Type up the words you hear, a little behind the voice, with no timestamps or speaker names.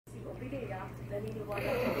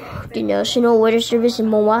The National Weather Service in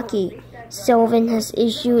Milwaukee, Sullivan has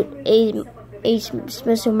issued a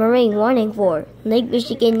special marine warning for Lake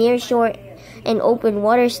Michigan near shore and open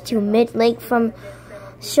waters to mid-lake from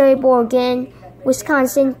Sheboygan,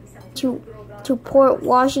 Wisconsin to Port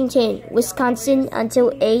Washington, Wisconsin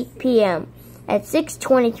until 8 p.m. At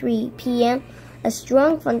 6:23 p.m., a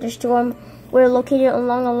strong thunderstorm were located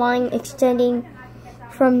along a line extending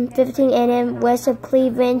from 15 nm west of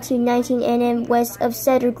Cleveland to 19 nm west of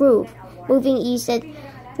Cedar Grove, moving east at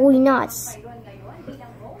 40 knots.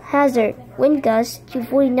 Hazard: wind gusts to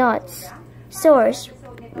 40 knots. Source: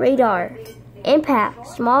 radar. Impact: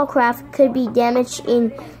 small craft could be damaged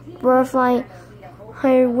in verifying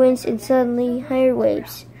higher winds and suddenly higher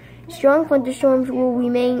waves. Strong thunderstorms will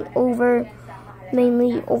remain over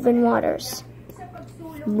mainly open waters.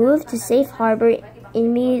 Move to safe harbor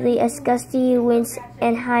immediately as gusty winds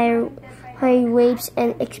and high waves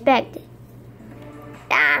and expected.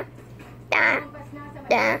 Da, da,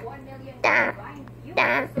 da, da,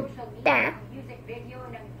 da.